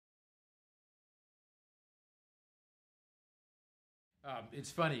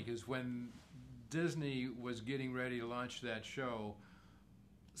It's funny because when Disney was getting ready to launch that show,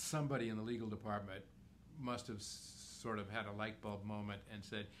 somebody in the legal department must have sort of had a light bulb moment and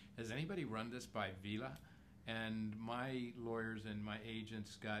said, "Has anybody run this by Vila?" And my lawyers and my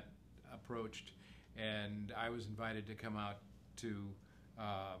agents got approached, and I was invited to come out to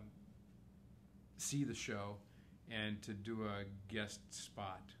um, see the show and to do a guest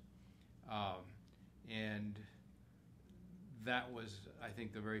spot. Um, and that was, I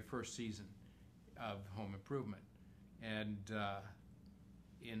think, the very first season of Home Improvement. And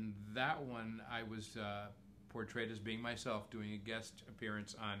in that one, I was portrayed as being myself, doing a guest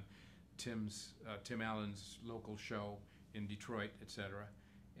appearance on Tim Allen's local show in Detroit, etc.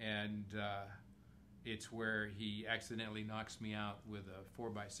 And it's where he accidentally knocks me out with a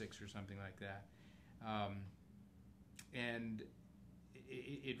 4x6 or something like that. And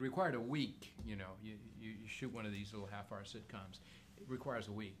it required a week. You shoot one of these little half-hour sitcoms. It requires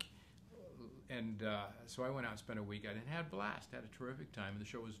a week. And so I went out and spent a week. I had a blast, had a terrific time, and the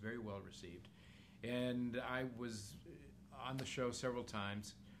show was very well received. And I was on the show several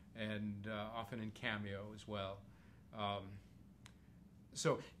times, and often in cameo as well.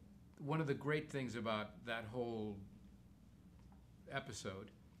 So one of the great things about that whole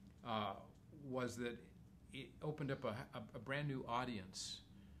episode was that it opened up a brand new audience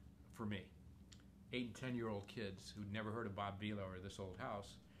for me. 8 and 10-year-old kids who'd never heard of Bob Vila or This Old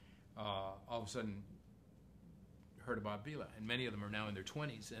House, all of a sudden heard about Vila, and many of them are now in their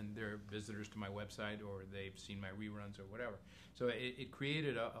 20s, and they're visitors to my website, or they've seen my reruns or whatever. So it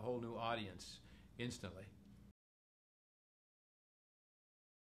created a whole new audience instantly.